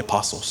performed by the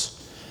apostles.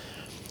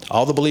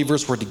 All the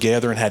believers were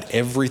together and had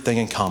everything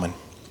in common.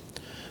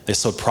 They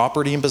sold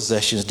property and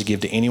possessions to give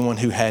to anyone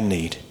who had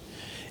need.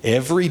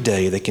 Every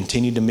day they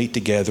continued to meet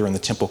together in the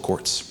temple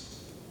courts.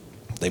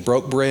 They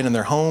broke bread in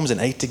their homes and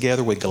ate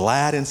together with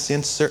glad and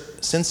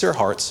sincere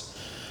hearts,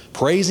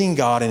 praising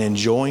God and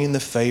enjoying the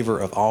favor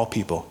of all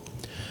people.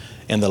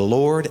 And the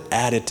Lord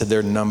added to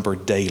their number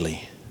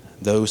daily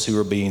those who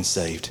were being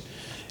saved.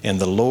 And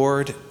the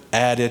Lord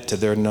added to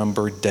their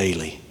number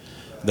daily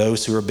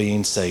those who were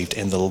being saved.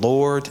 And the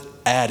Lord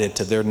added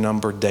to their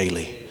number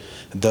daily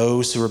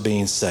those who were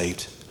being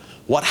saved.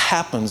 What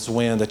happens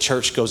when the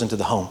church goes into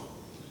the home?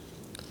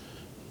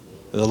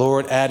 The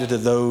Lord added to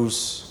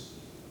those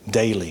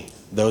daily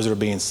those who are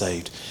being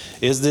saved.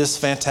 Is this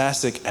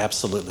fantastic?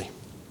 Absolutely.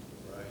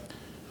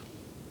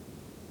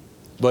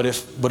 But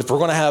if we're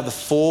going to have the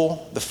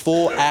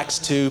full Acts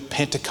 2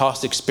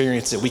 Pentecost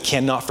experience, we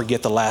cannot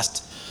forget the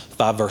last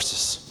 5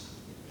 verses.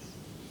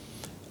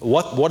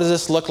 What does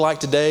this look like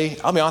today?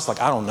 I'll be honest,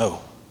 I don't know.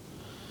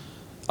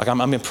 I've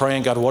been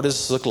praying, God, what does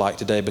this look like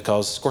today?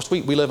 Because, of course,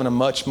 we live in a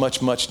much,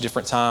 much, much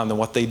different time than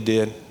what they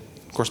did,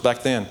 of course,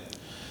 back then.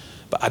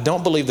 But I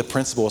don't believe the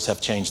principles have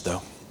changed,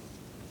 though.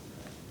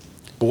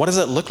 But what does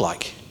that look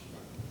like?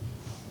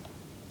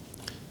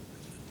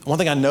 One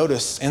thing I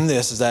noticed in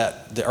this is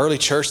that the early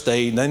church,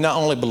 they not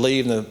only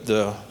believed in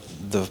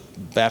the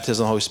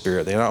baptism of the Holy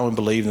Spirit, they not only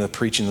believed in the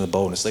preaching and the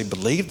boldness, they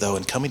believed, though,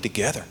 in coming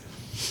together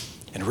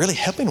and really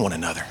helping one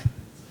another.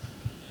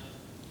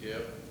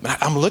 Yep.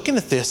 I'm looking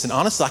at this, and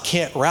honestly, I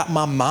can't wrap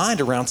my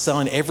mind around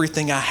selling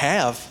everything I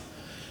have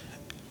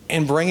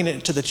and bringing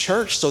it to the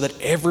church so that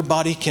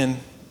everybody can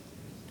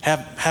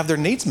have their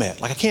needs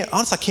met. I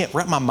can't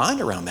wrap my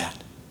mind around that.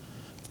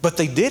 But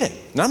they did it.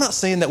 And I'm not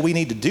saying that we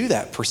need to do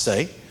that per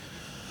se.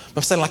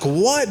 I'm saying,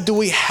 what do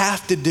we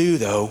have to do,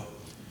 though,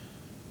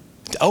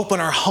 to open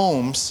our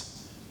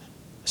homes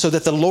so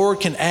that the Lord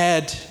can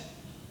add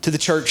to the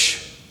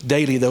church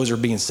daily those who are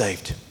being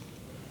saved?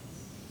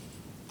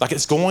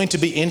 It's going to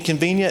be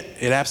inconvenient?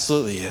 It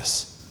absolutely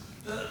is.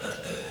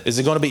 Is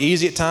it going to be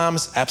easy at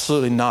times?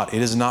 Absolutely not.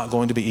 It is not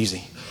going to be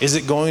easy. Is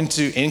it going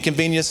to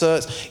inconvenience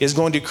us? It's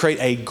going to create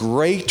a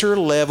greater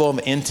level of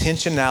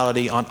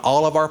intentionality on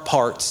all of our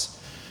parts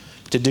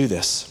to do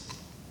this.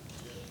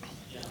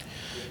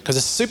 Because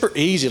it's super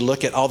easy to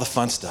look at all the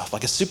fun stuff.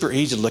 It's super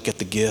easy to look at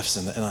the gifts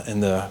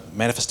and the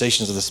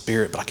manifestations of the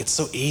Spirit. But it's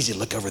so easy to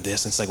look over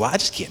this and say, well, I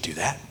just can't do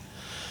that.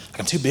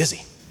 I'm too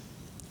busy.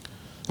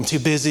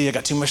 I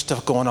got too much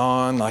stuff going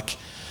on.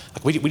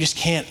 We just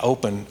can't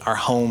open our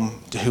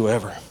home to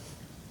whoever.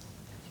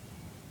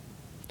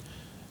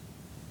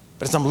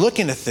 But as I'm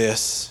looking at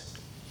this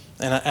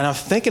and I'm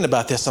thinking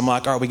about this, I'm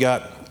like, all right,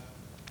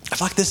 I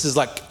feel like this is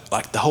like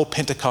the whole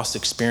Pentecost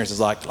experience is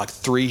like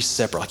 3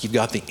 separate. You've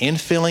got the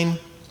infilling,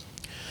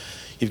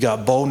 you've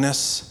got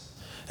boldness,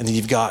 and then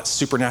you've got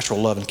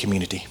supernatural love and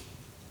community.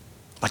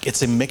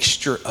 It's a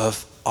mixture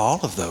of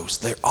all of those.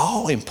 They're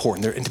all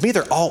important. And to me,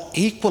 they're all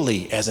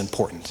equally as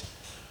important.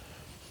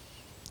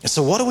 And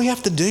so what do we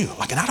have to do?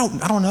 I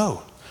don't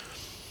know.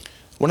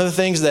 One of the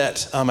things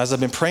that, as I've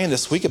been praying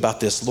this week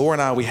about this, Laura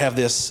and I, we have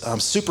this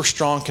super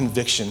strong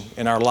conviction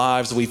in our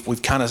lives.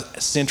 We've kind of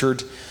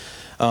centered,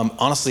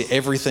 honestly,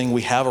 everything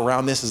we have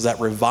around this is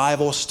that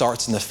revival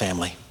starts in the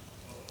family.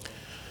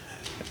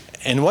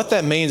 And what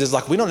that means is,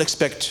 like, we don't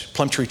expect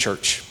Plumtree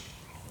Church.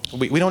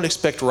 We don't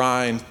expect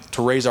Ryan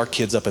to raise our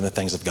kids up in the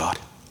things of God.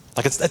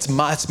 Like, it's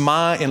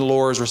my and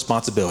Laura's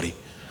responsibility.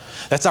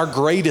 That's our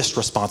greatest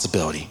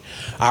responsibility.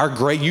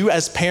 You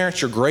as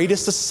parents, your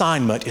greatest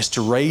assignment is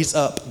to raise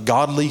up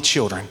godly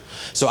children.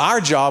 So our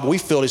job, we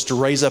feel, is to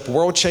raise up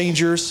world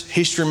changers,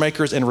 history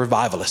makers, and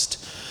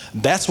revivalists.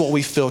 That's what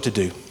we feel to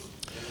do.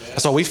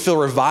 That's why we feel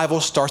revival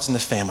starts in the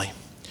family.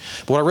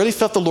 But what I really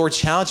felt the Lord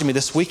challenging me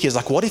this week is,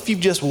 like, what if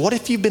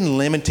you've been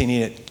limiting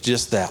it to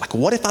just that? Like,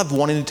 what if I've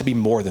wanted it to be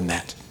more than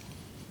that?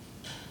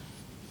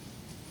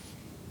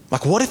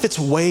 Like, what if it's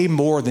way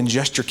more than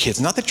just your kids?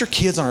 Not that your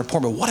kids aren't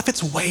important, but what if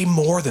it's way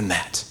more than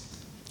that?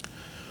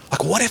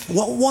 Like, what if,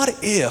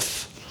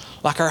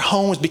 like, our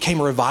homes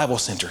became revival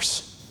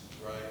centers?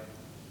 Right.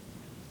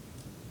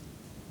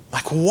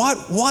 Like,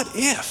 what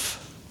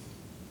if?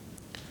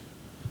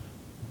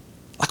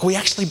 Like, we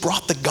actually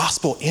brought the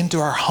gospel into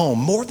our home,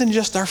 more than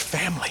just our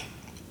family.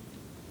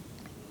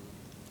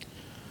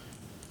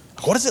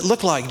 Like, what does it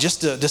look like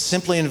just to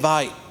simply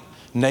invite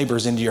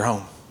neighbors into your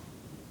home?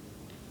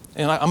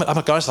 And I'm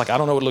honest, like, I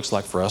don't know what it looks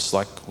like for us.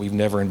 Like, we've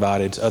never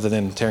invited, other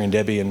than Terry and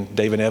Debbie and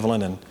Dave and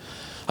Evelyn. And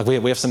like,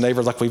 we have some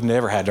neighbors, like, we've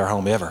never had to our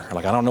home ever.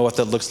 Like, I don't know what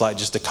that looks like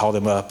just to call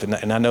them up.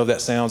 And I know that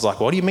sounds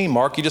like, what do you mean,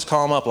 Mark? You just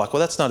call them up? Like, well,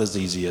 that's not as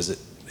easy as it,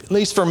 at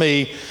least for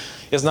me,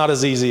 it's not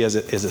as easy as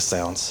it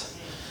sounds.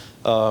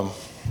 I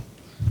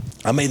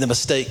made the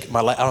mistake,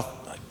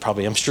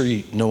 I'm sure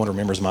no one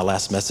remembers my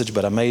last message,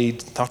 but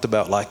talked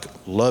about, like,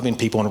 loving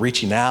people and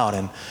reaching out.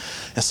 And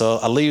so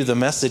I leave the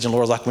message, and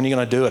Laura's like, when are you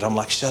going to do it? I'm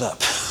like, shut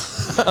up.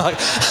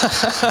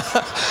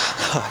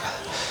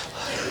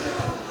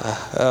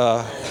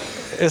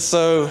 And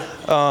so,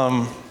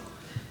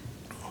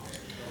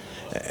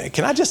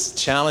 can I just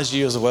challenge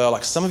you as well?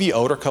 Like, some of you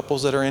older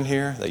couples that are in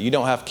here, that you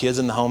don't have kids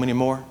in the home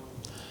anymore.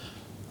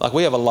 Like,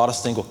 we have a lot of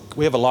single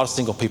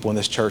people in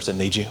this church that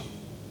need you.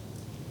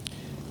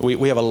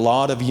 We have a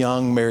lot of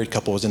young married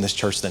couples in this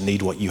church that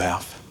need what you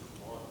have.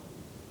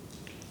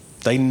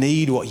 They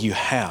need what you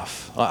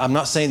have. I'm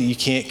not saying that you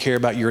can't care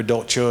about your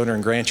adult children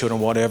and grandchildren,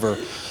 whatever,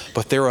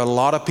 but there are a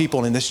lot of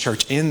people in this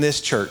church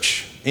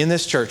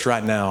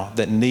right now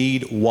that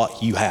need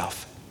what you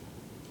have.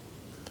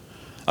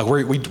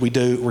 We're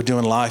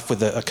doing life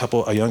with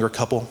a younger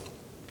couple,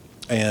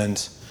 and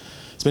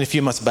it's been a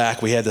few months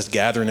back. We had this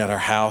gathering at our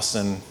house,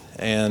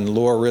 and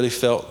Laura really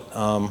felt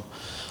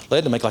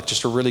led to make, like,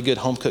 just a really good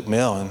home cooked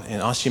meal,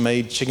 and she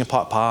made chicken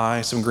pot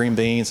pie, some green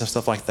beans, and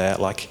stuff like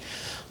that. Like,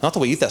 not that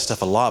we eat that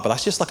stuff a lot, but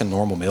that's just like a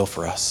normal meal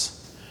for us.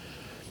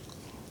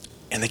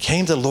 And they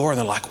came to Laura and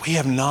they're like, we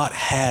have not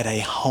had a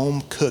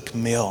home cooked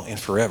meal in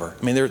forever.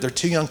 I mean, they're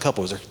two young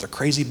couples. They're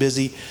crazy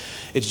busy.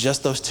 It's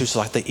just those two. So,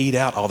 like, they eat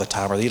out all the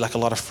time, or they eat, like, a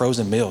lot of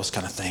frozen meals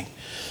kind of thing.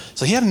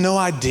 So he had no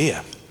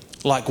idea,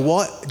 like,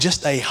 what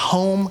just a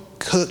home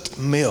cooked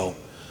meal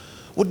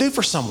will do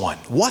for someone,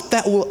 what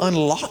that will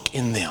unlock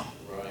in them.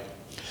 Right.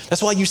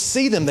 That's why you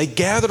see them, they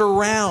gathered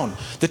around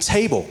the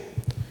table.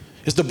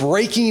 Is the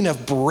breaking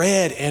of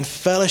bread and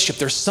fellowship.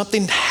 There's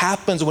something that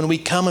happens when we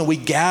come and we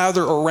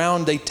gather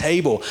around a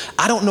table.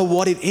 I don't know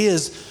what it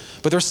is,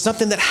 but there's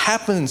something that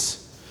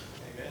happens.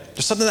 Amen.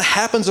 There's something that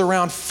happens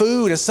around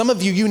food. And some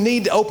of you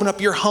need to open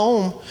up your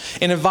home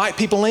and invite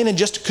people in and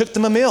just cook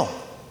them a meal.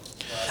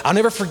 Right. I'll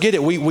never forget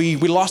it. We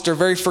lost our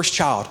very first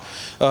child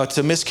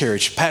to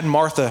miscarriage. Pat and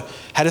Martha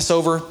had us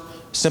over,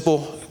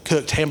 simple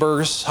cooked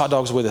hamburgers, hot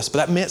dogs with us.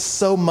 But that meant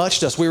so much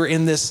to us. We were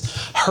in this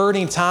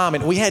hurting time,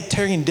 and we had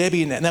Terry and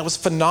Debbie, and that was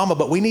phenomenal,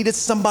 but we needed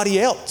somebody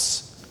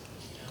else.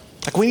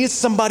 Like, we needed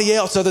somebody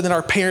else other than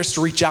our parents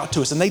to reach out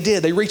to us. And they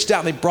did. They reached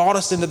out and they brought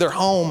us into their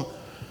home.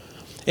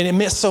 And it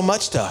meant so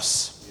much to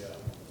us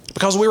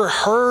because we were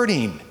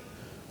hurting.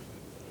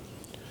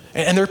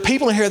 And there are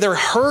people in here that are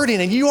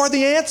hurting, and you are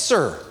the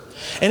answer.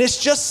 And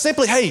it's just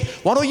simply, hey,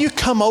 why don't you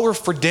come over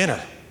for dinner?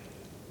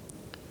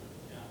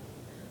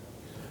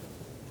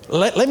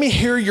 Let me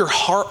hear your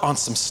heart on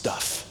some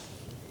stuff.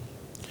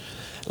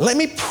 Let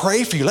me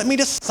pray for you. Let me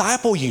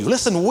disciple you.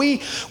 Listen,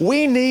 we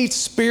need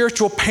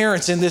spiritual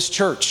parents in this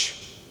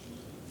church.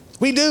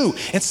 We do.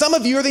 And some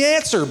of you are the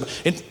answer.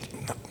 And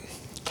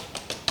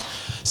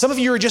some of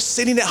you are just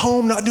sitting at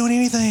home not doing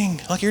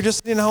anything. Like, you're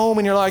just sitting at home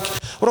and you're like,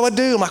 what do I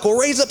do? I'm like, well,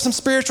 raise up some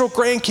spiritual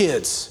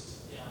grandkids.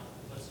 Yeah,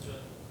 let's do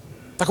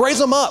it. Like, raise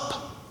them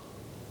up.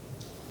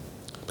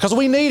 Because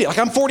we need it. Like,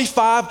 I'm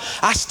 45.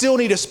 I still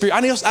need I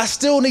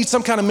still need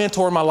some kind of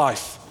mentor in my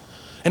life.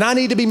 And I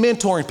need to be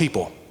mentoring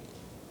people.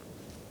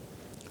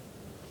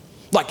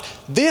 Like,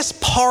 this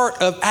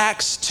part of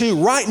Acts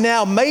 2 right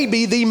now may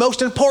be the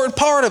most important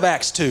part of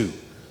Acts 2.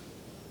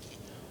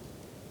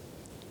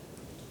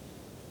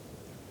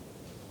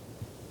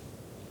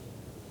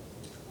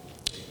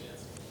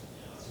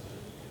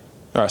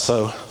 All right,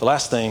 so the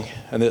last thing,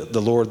 and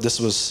the Lord, this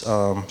was,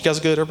 you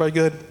guys good? Everybody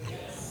good?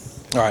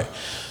 Yes. All right.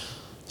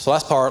 So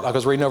last part, I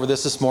was reading over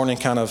this morning,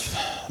 kind of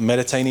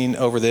meditating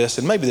over this,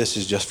 and maybe this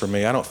is just for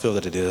me. I don't feel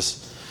that it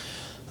is.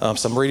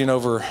 So I'm reading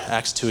over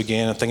Acts 2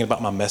 again. I'm thinking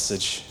about my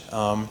message.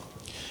 And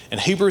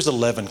Hebrews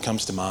 11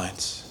 comes to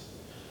mind.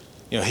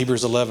 You know,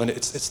 Hebrews 11,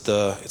 it's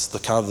the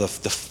kind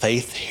of the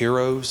faith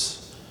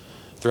heroes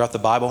throughout the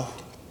Bible.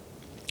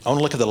 I want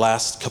to look at the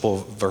last couple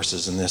of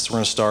verses in this. We're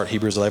going to start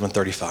Hebrews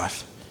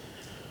 11:35.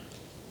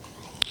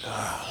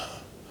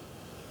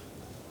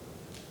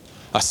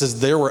 It says,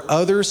 there were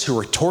others who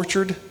were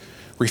tortured,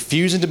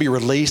 refusing to be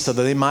released so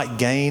that they might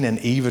gain an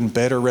even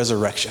better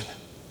resurrection.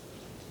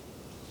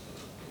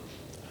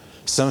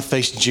 Some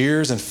faced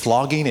jeers and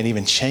flogging and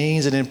even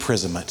chains and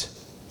imprisonment.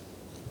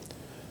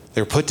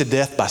 They were put to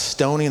death by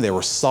stoning. They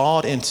were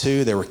sawed in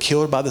two. They were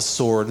killed by the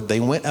sword.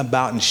 They went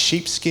about in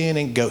sheepskin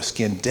and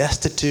goatskin,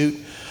 destitute,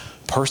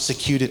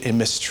 persecuted, and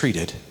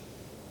mistreated.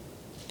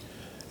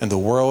 And the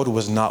world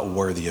was not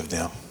worthy of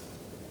them.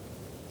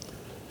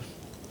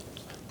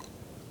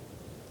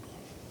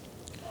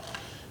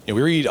 You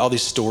know, we read all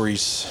these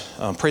stories.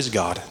 Praise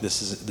God,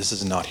 this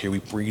is not here.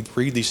 We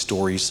read these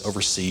stories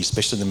overseas,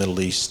 especially in the Middle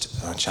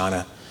East,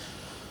 China.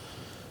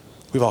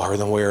 We've all heard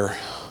them where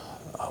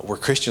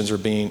Christians are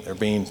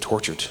being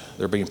tortured,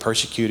 they're being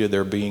persecuted,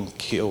 they're being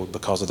killed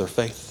because of their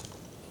faith.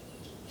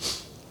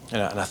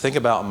 And I think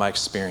about my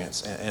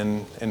experience,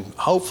 and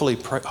hopefully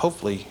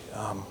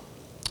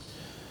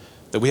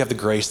that we have the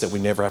grace that we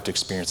never have to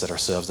experience that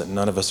ourselves. That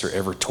none of us are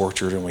ever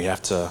tortured, and we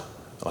have to.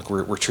 Like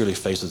we're truly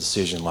faced with a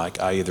decision, like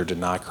I either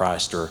deny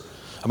Christ or,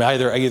 I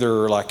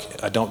either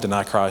like I don't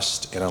deny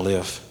Christ and I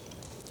live.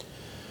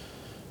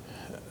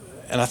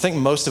 And I think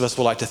most of us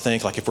would like to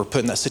think, like if we're put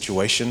in that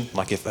situation,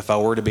 like if I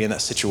were to be in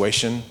that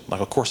situation, like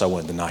of course I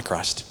wouldn't deny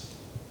Christ.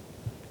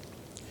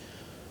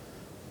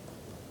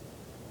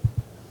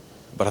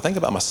 But I think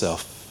about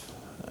myself,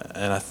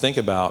 and I think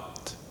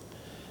about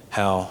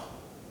how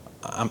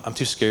I'm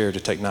too scared to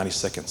take 90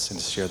 seconds and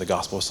to share the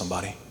gospel with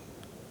somebody.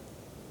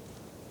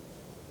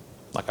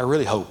 Like I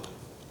really hope.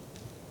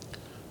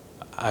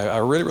 I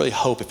really, really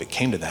hope if it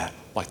came to that,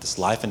 like this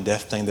life and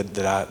death thing,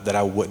 that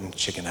I wouldn't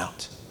chicken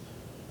out.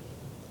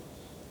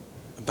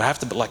 But I have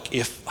to,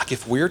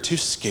 if we're too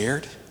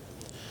scared,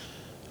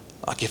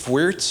 like if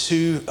we're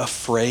too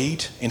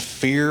afraid and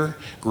fear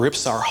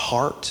grips our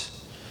heart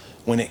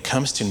when it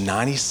comes to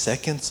 90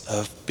 seconds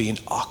of being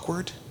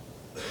awkward,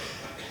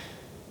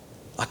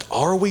 like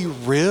are we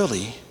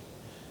really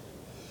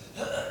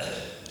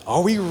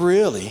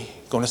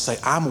going to say,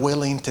 I'm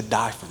willing to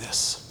die for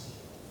this?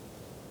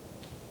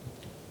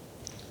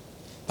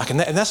 Like, and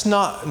that's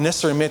not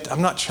necessarily meant,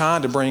 I'm not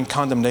trying to bring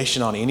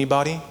condemnation on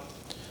anybody,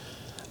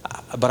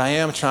 but I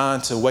am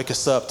trying to wake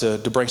us up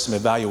to bring some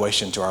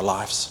evaluation to our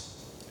lives.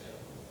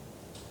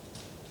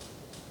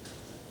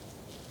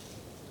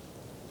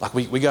 Like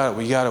we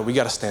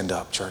gotta stand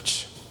up,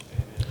 church.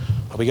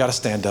 We gotta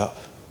stand up.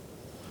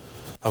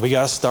 We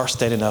gotta start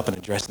standing up and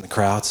addressing the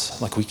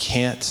crowds. Like we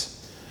can't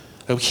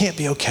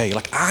be okay.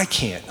 Like I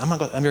can't. I'm not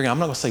going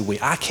to say we.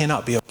 I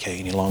cannot be okay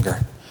any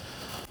longer.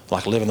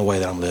 Like living the way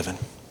that I'm living.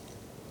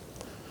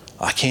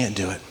 I can't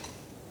do it.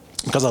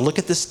 Because I look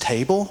at this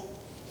table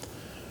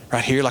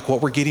right here, like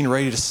what we're getting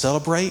ready to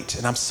celebrate,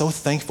 and I'm so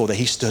thankful that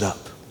he stood up.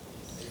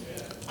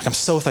 Like I'm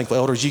so thankful.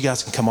 Elders, you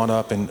guys can come on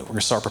up and we're going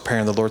to start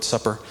preparing the Lord's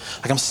Supper.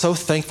 Like I'm so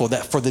thankful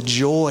that for the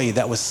joy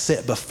that was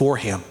set before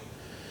him,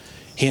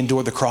 he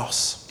endured the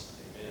cross.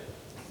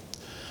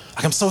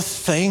 Like I'm so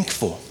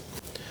thankful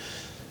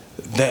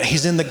that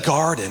he's in the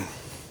garden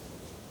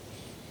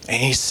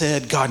and he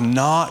said, God,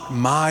 not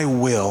my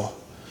will,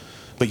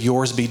 but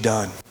yours be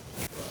done.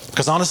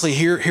 Because honestly,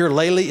 here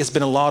lately, it's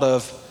been a lot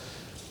of,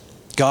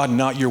 God,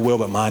 not your will,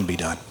 but mine be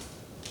done.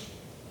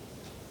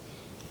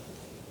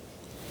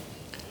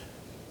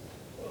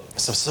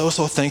 So I'm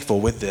so thankful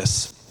with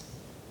this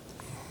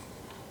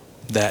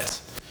that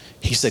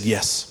he said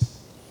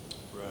yes.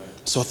 Right.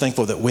 So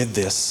thankful that with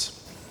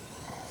this,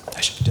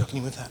 actually, can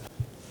you move that?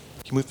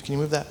 Can you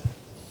move that?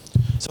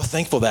 So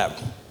thankful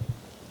that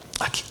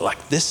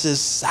like this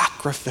is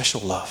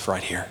sacrificial love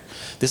right here.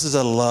 This is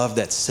a love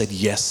that said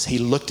yes. He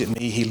looked at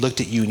me, he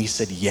looked at you, and he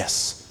said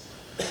yes.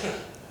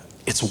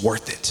 It's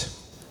worth it.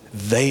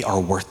 They are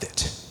worth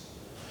it.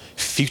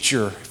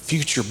 Future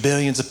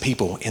billions of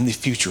people in the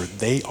future,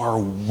 they are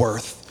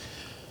worth,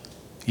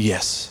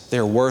 yes,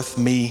 they're worth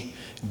me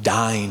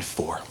dying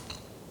for.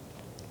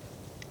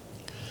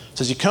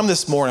 So as you come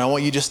this morning, I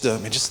want you just to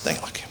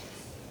think like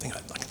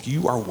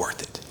you are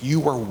worth it.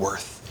 You are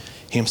worth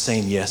him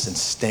saying yes and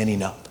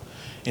standing up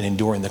and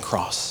enduring the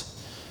cross.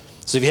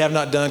 So if you have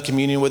not done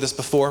communion with us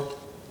before,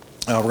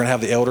 we're going to have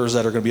the elders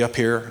that are going to be up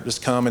here.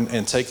 Just come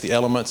and take the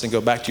elements and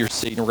go back to your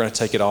seat, and we're going to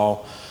take it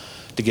all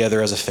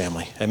together as a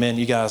family. Amen.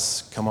 You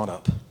guys come on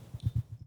up.